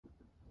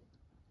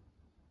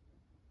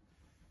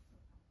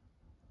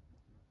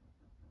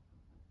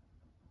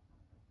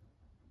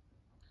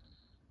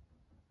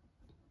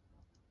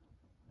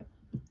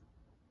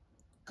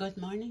Good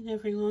morning,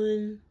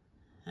 everyone.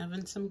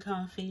 Having some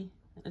coffee.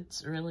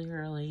 It's really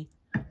early,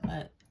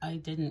 but I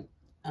didn't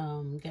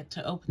get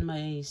to open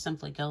my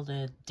Simply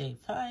Gilded Day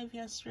 5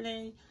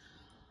 yesterday,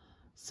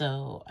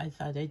 so I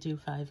thought I'd do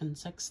 5 and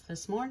 6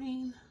 this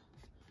morning.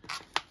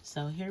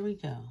 So here we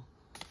go.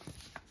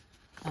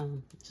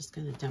 Just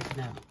gonna dump it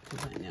out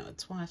because I know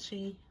it's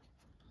washy.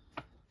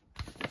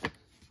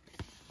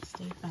 It's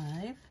Day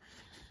 5.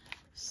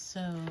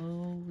 So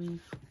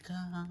we've got...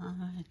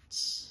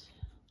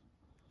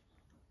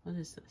 what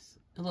is this?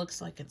 It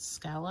looks like it's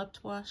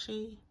scalloped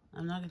washi.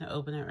 I'm not going to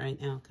open it right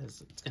now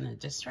because it's going to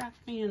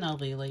distract me and I'll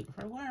be late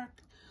for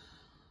work.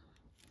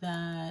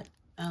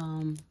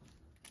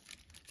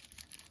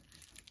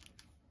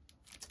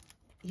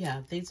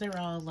 Yeah, these are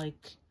all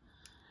like,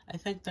 I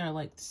think they're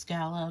like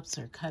scallops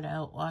or cut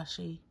out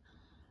washi.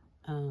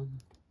 The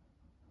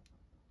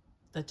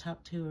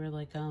top two are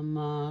like a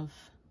mauve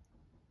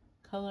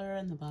color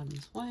and the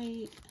bottom's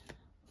white.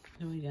 What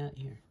do we got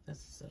here? This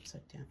is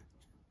upside down.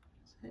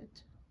 That's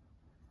it.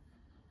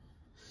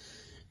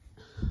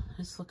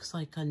 This looks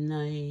like a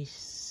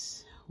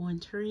nice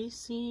wintry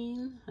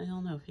scene. I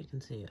don't know if you can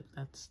see it.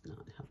 That's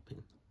not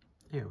helping.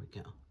 There we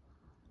go.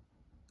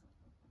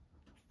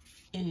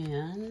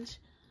 And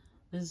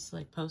this is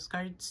like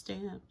postcard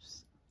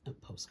stamps.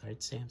 This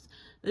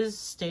is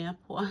stamp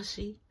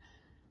washi.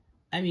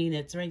 I mean,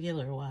 it's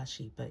regular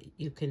washi, but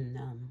you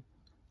can,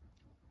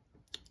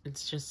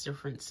 it's just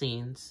different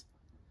scenes.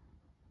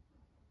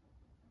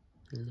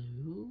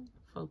 Hello?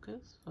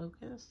 Focus,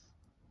 focus.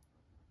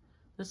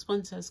 This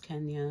one says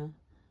Kenya.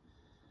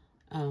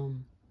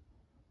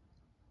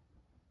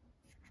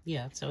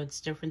 Yeah, so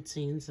it's different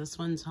scenes. This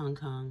one's Hong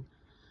Kong,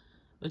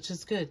 which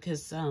is good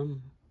because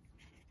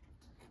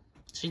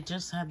she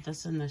just had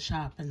this in the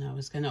shop and I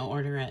was going to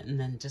order it and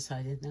then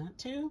decided not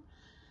to.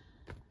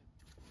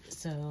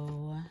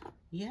 So,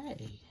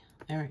 yay.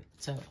 All right,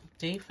 so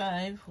Day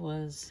 5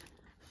 was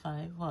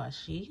 5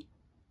 washi.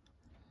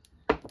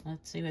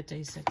 Let's see what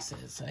Day 6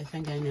 is. I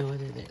think I know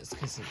what it is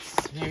because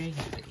it's very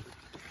heavy.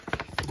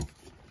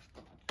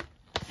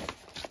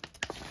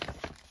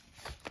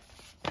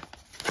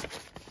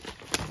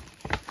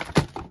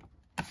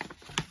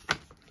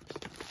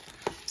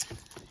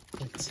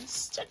 It's a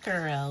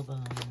sticker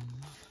album,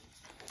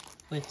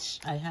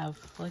 which I have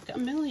like a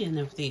million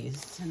of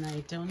these and I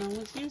don't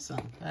always use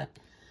them, but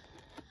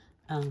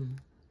I'm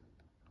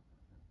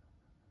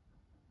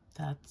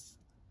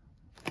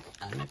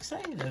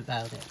excited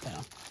about it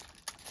though.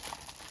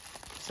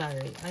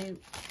 Sorry,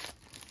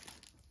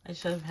 I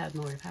should have had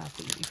more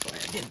coffee before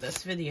I did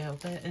this video,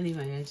 but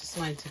anyway, I just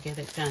wanted to get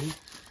it done.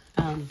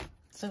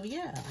 So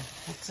yeah,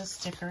 it's a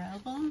sticker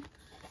album,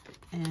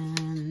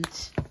 and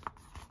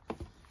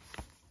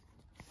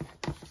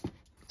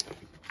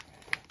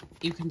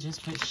you can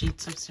just put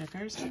sheets of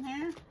stickers in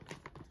there.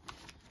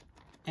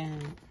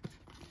 And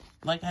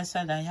like I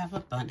said, I have a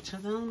bunch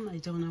of them. I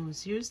don't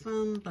always use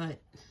them, but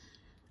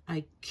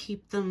I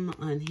keep them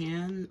on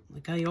hand.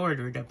 Like I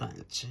ordered a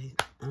bunch.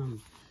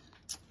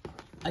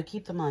 I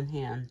keep them on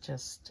hand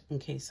just in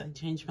case I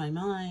change my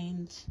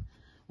mind,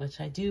 which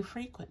I do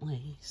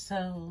frequently.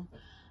 So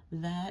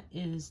that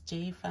is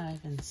Day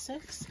 5 and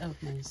 6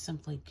 of my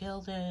Simply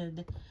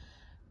Gilded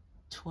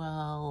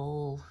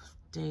 12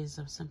 days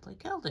of Simply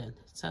Gilded.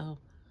 So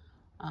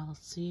I'll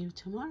see you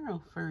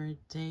tomorrow for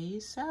Day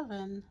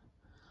 7.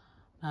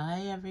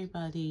 Bye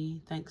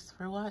everybody. Thanks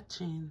for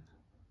watching.